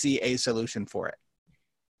it, you see a solution for it?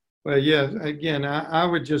 Well, yeah, again, I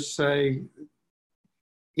would just say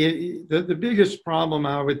the biggest problem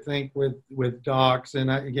I would think with docs,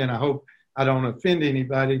 and I hope I don't offend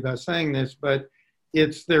anybody by saying this, but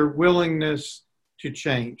it's their willingness to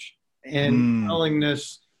change and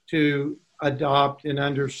willingness to adopt and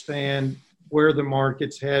understand where the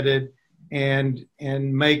market's headed and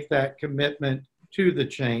make that commitment to the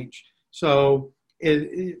change. So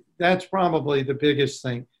that's probably the biggest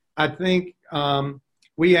thing. I think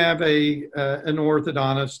we have an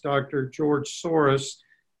orthodontist, Dr. George Soros.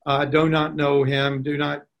 Do not know him, do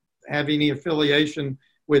not have any affiliation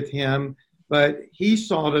with him, but he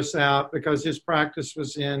sought us out because his practice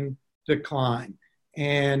was in decline.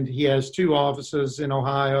 And he has 2 offices in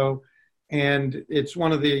Ohio. And it's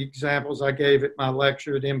one of the examples I gave at my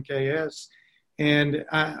lecture at MKS. And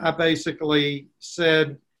I basically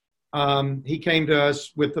said, he came to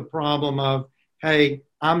us with the problem of, hey,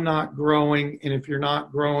 I'm not growing. And if you're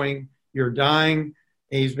not growing, you're dying.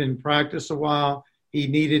 And he's been in practice a while. He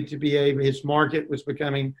needed to be able, his market was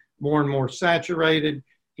becoming more and more saturated.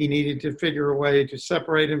 He needed to figure a way to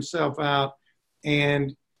separate himself out.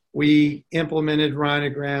 And we implemented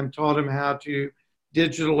Rhinogram, taught him how to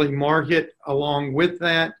digitally market along with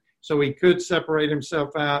that so he could separate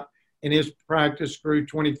himself out. And his practice grew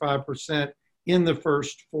 25% in the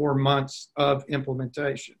first 4 months of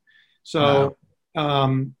implementation. So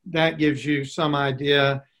that gives you some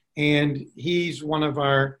idea. And he's one of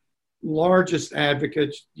our largest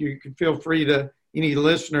advocates. You can feel free to, any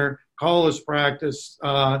listener, call his practice,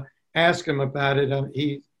 ask him about it.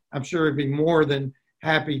 I'm sure he'd be more than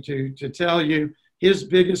happy to tell you. His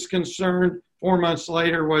biggest concern 4 months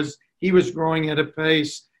later was he was growing at a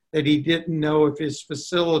pace that he didn't know if his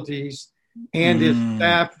facilities and his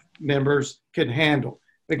staff members could handle.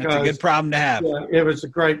 Because that's a good problem to have. Yeah, it was a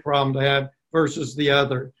great problem to have versus the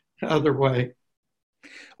other way.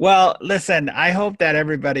 Well, listen, I hope that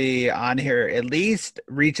everybody on here at least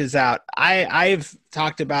reaches out. I've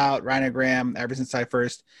talked about Rhinogram ever since I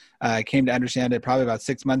first came to understand it, probably about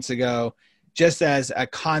 6 months ago, just as a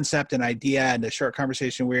concept and idea and a short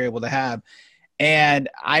conversation we were able to have. And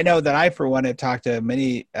I know that I, for one, have talked to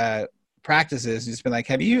many practices, just been like,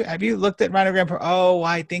 have you looked at Rhinogram? Oh,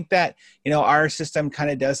 I think that, our system kind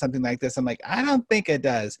of does something like this. I'm like, I don't think it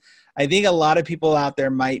does. I think a lot of people out there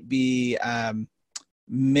might be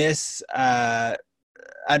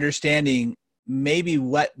understanding maybe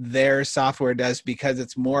what their software does, because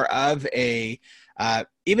it's more of a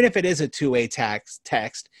even if it is a two-way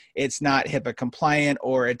text, it's not HIPAA compliant,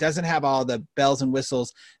 or it doesn't have all the bells and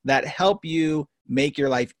whistles that help you make your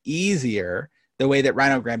life easier the way that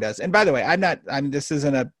Rhinogram does. And by the way, this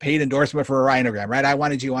isn't a paid endorsement for a Rhinogram, right? I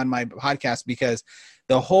wanted you on my podcast because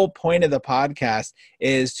the whole point of the podcast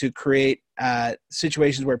is to create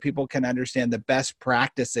situations where people can understand the best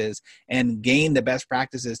practices and gain the best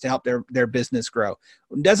practices to help their business grow.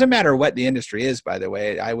 It doesn't matter what the industry is, by the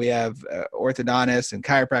way. We have orthodontists and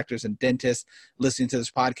chiropractors and dentists listening to this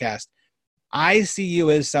podcast. I see you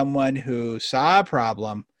as someone who saw a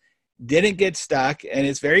problem, didn't get stuck, and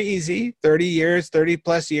it's very easy, 30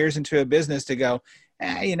 plus years into a business, to go,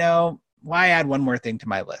 why add one more thing to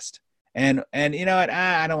my list? And you know what?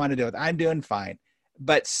 I don't want to do it. I'm doing fine.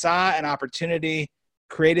 But saw an opportunity,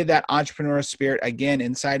 created that entrepreneurial spirit again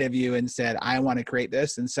inside of you, and said, I want to create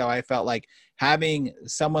this. And so I felt like having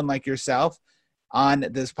someone like yourself on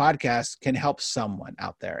this podcast can help someone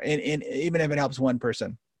out there, and even if it helps one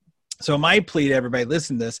person. So my plea to everybody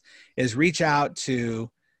listening to this is reach out to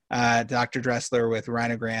Dr. Dressler with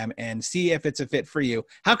Rhinogram and see if it's a fit for you.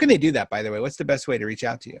 How can they do that, by the way? What's the best way to reach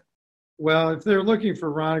out to you? Well, if they're looking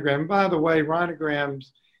for Rhinogram, by the way,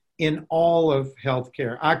 Rhinogram's in all of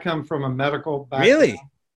healthcare. I come from a medical background. Really?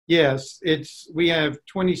 Yes, we have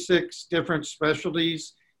 26 different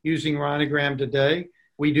specialties using Rhinogram today.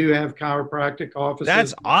 We do have chiropractic offices.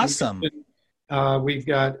 That's awesome. We've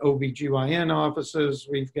got OBGYN offices.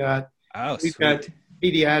 We've got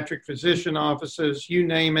pediatric physician offices. You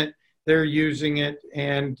name it, they're using it.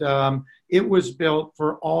 And it was built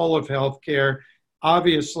for all of healthcare.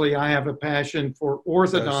 Obviously, I have a passion for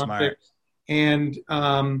orthodontics. And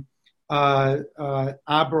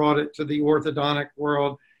I brought it to the orthodontic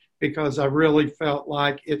world because I really felt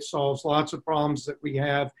like it solves lots of problems that we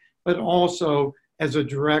have, but also as a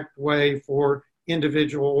direct way for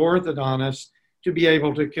individual orthodontists to be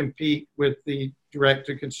able to compete with the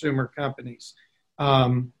direct-to-consumer companies.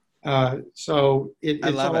 So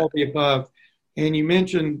it's all the above. And you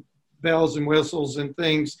mentioned bells and whistles and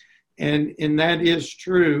things, and that is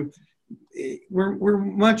true. We're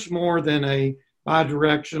much more than a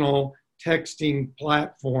bidirectional texting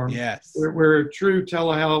platform. Yes. We're a true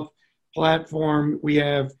telehealth platform. We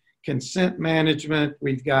have consent management.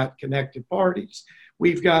 We've got connected parties.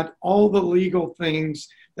 We've got all the legal things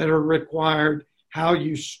that are required, how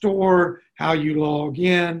you store, how you log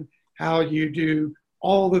in, how you do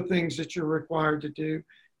all the things that you're required to do.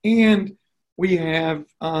 And we have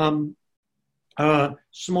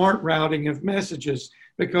smart routing of messages,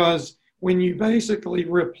 because when you basically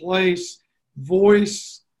replace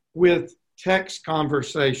voice with text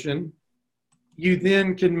conversation, you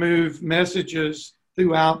then can move messages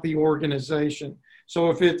throughout the organization. So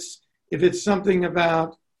if it's something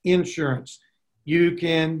about insurance, you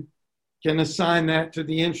can assign that to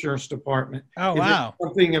the insurance department. Oh, if wow. it's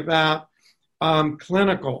something about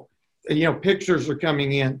clinical, pictures are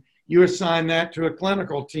coming in, you assign that to a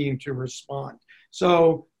clinical team to respond.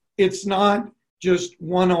 So it's not just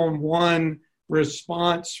one-on-one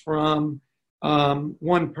response from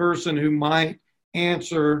one person who might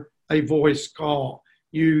answer a voice call.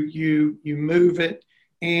 You move it.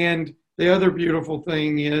 And the other beautiful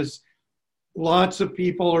thing is lots of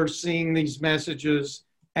people are seeing these messages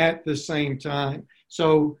at the same time.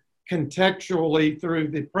 So contextually through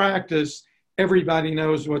the practice, everybody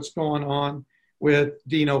knows what's going on with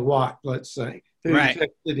Dino Watt, let's say, who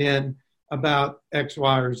texted in about X,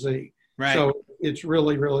 Y, or Z. Right. So it's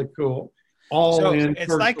really, really cool.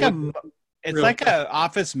 It's like a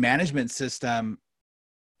office management system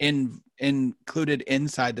included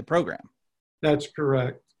inside the program. That's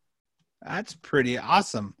correct. That's pretty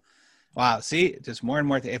awesome. Wow. See, just more and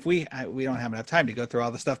more. If we don't have enough time to go through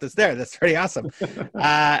all the stuff that's there, that's pretty awesome.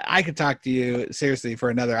 I could talk to you seriously for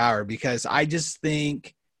another hour, because I just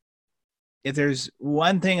think if there's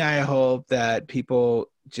one thing I hope that people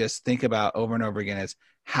just think about over and over again is,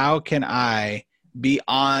 how can I be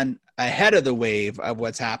on ahead of the wave of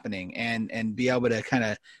what's happening and be able to kind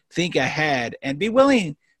of think ahead and be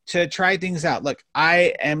willing to try things out. Look,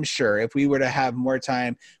 I am sure if we were to have more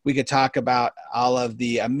time, we could talk about all of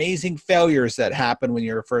the amazing failures that happen when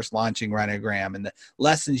you're first launching Rhinogram, and the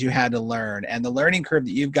lessons you had to learn and the learning curve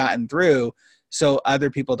that you've gotten through, so other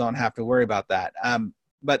people don't have to worry about that.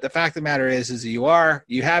 But the fact of the matter is you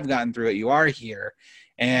have gotten through it. You are here.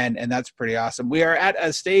 And that's pretty awesome. We are at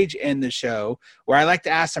a stage in the show where I like to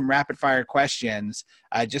ask some rapid fire questions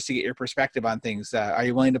just to get your perspective on things. Are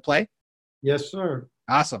you willing to play? Yes, sir.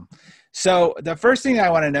 Awesome. So the first thing I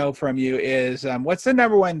want to know from you is what's the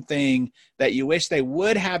number one thing that you wish they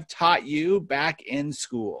would have taught you back in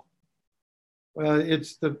school? Well,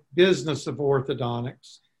 it's the business of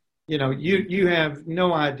orthodontics. You have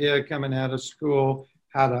no idea coming out of school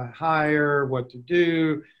how to hire, what to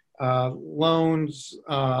do, loans,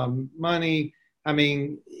 money. I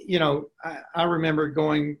mean, I remember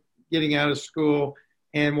getting out of school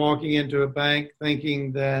and walking into a bank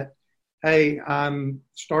thinking that, hey, I'm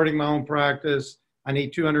starting my own practice. I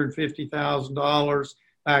need $250,000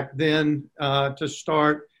 back then to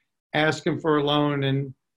start, asking for a loan,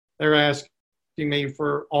 and they're asking me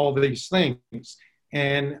for all these things.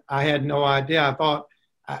 And I had no idea. I thought,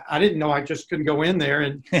 I didn't know I just couldn't go in there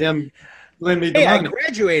and them lend me the money. I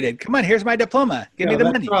graduated. Come on, here's my diploma. Give me the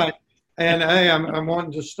money. Right. And hey, I'm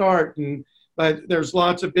wanting to start, but there's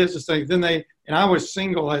lots of business things. And I was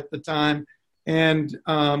single at the time, and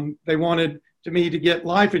they wanted me to get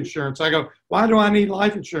life insurance. I go, why do I need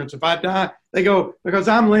life insurance if I die? They go, because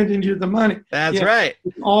I'm lending you the money. That's right.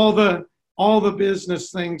 All the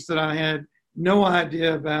business things that I had no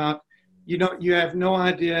idea about. You have no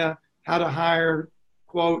idea how to hire,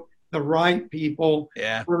 quote, the right people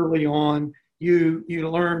early on. You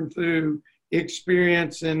learn through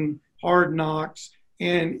experience and hard knocks.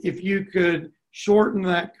 And if you could shorten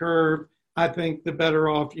that curve, I think the better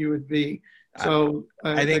off you would be. So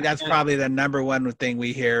I think that's probably the number one thing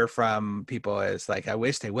we hear from people is like, I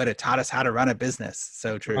wish they would have taught us how to run a business.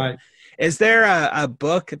 So true. Right. Is there a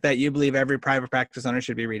book that you believe every private practice owner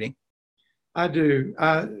should be reading? I do.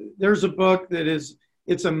 There's a book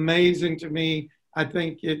it's amazing to me. I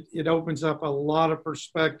think it opens up a lot of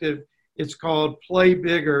perspective. It's called Play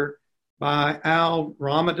Bigger by Al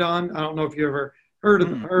Ramadan. I don't know if you ever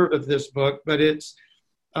heard of this book, but it's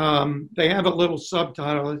they have a little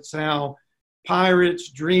subtitle. It's how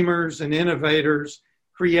pirates, dreamers, and innovators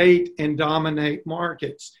create and dominate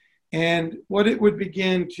markets. And what it would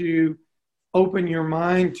begin to open your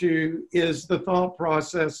mind to is the thought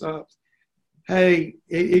process of, hey,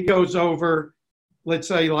 it goes over, let's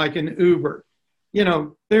say, like an Uber. You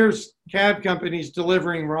know, there's cab companies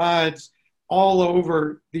delivering rides all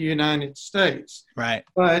over the United States. Right.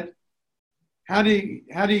 But how do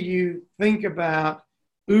you think about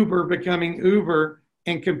Uber becoming Uber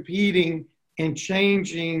and competing and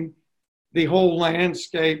changing the whole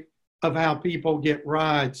landscape of how people get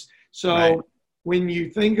rides? So right. When you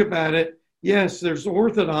think about it, yes, there's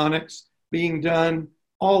orthodontics being done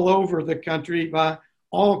all over the country by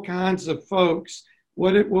all kinds of folks.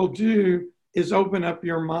 What it will do is open up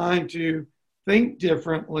your mind to think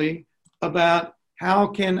differently about how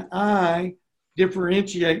can I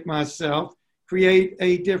differentiate myself, create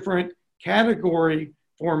a different category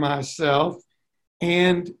for myself,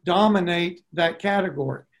 and dominate that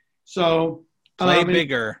category. So Play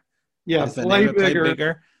Bigger. Yeah, Play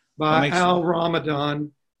Bigger by Al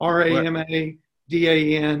Ramadan, Ramadan.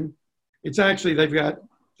 It's actually, they've got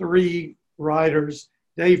 3 writers,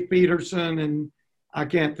 Dave Peterson, and I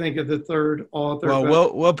can't think of the third author.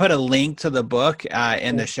 Well, we'll put a link to the book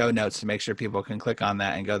in the show notes to make sure people can click on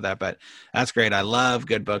that and go that. But that's great. I love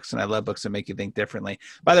good books, and I love books that make you think differently.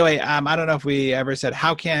 By the way, I don't know if we ever said,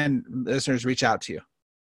 how can listeners reach out to you?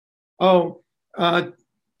 To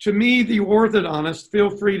me, the orthodontist, feel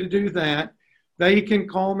free to do that. They can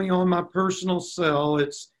call me on my personal cell.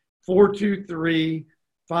 It's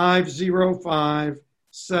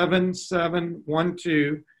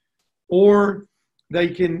 423-505-7712, or they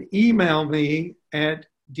can email me at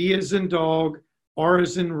D as in dog, R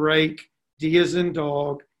as in rake, D as in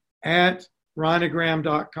dog, at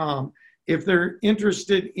rhinogram.com. If they're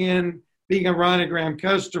interested in being a Rhinogram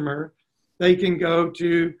customer, they can go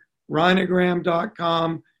to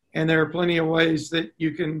rhinogram.com, and there are plenty of ways that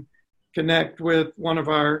you can connect with one of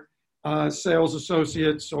our sales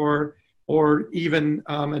associates or even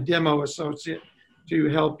a demo associate to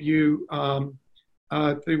help you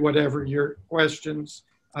through whatever your questions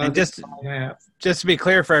and just to be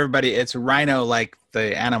clear for everybody, it's Rhino, like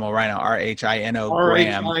the animal Rhino, RHINO,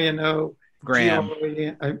 Graham. RHINO,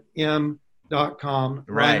 GRAM.com.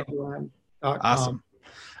 Right. Awesome.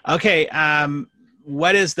 Okay.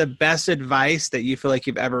 What is the best advice that you feel like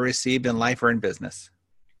you've ever received in life or in business?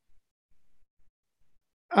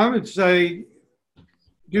 I would say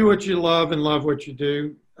do what you love and love what you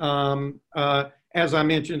do. As I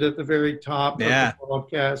mentioned at the very top of the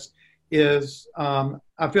broadcast, is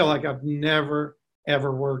I feel like I've never,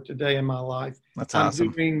 ever worked a day in my life. That's awesome.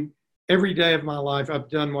 I'm doing every day of my life. I've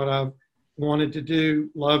done what I've wanted to do,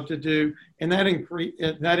 love to do, and that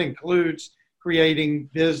includes creating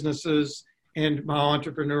businesses and my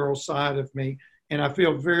entrepreneurial side of me. And I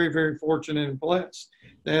feel very, very fortunate and blessed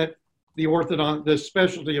that the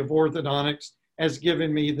specialty of orthodontics has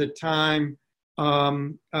given me the time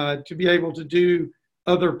to be able to do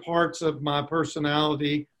other parts of my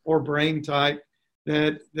personality or brain type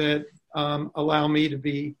that allow me to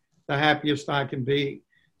be the happiest I can be.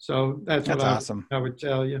 So that's awesome. I would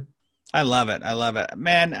tell you. I love it. I love it,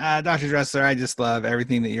 man. Dr. Dressler, I just love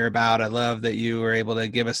everything that you're about. I love that you were able to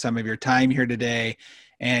give us some of your time here today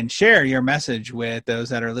and share your message with those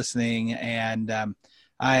that are listening. And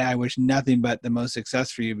I wish nothing but the most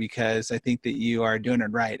success for you, because I think that you are doing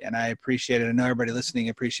it right. And I appreciate it. I know everybody listening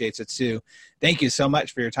appreciates it too. Thank you so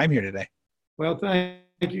much for your time here today. Well, thank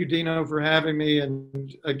you, Dino, for having me.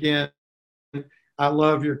 And again, I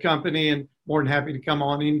love your company and more than happy to come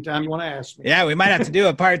on anytime you want to ask me. Yeah, we might have to do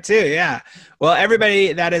a part 2. Yeah. Well,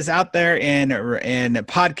 everybody that is out there in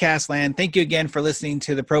podcast land, thank you again for listening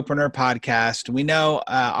to the Propreneur podcast. We know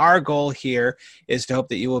our goal here is to hope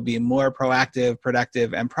that you will be more proactive,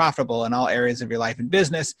 productive, and profitable in all areas of your life and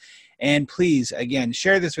business. And please, again,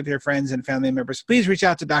 share this with your friends and family members. Please reach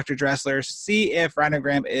out to Dr. Dressler. See if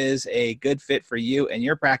Rhinogram is a good fit for you and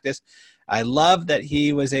your practice. I love that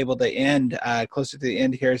he was able to end closer to the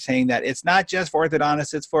end here saying that it's not just for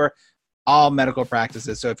orthodontists, it's for all medical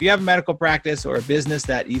practices. So if you have a medical practice or a business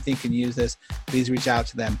that you think can use this, please reach out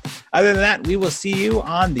to them. Other than that, we will see you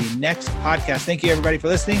on the next podcast. Thank you, everybody, for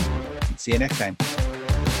listening. See you next time.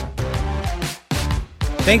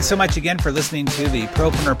 Thanks so much again for listening to the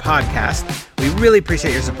Propreneur Podcast. We really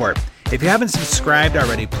appreciate your support. If you haven't subscribed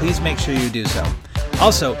already, please make sure you do so.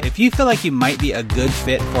 Also, if you feel like you might be a good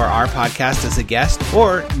fit for our podcast as a guest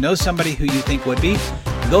or know somebody who you think would be,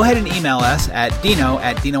 go ahead and email us at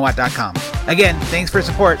dino@dinowatt.com. Again, thanks for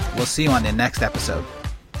support. We'll see you on the next episode.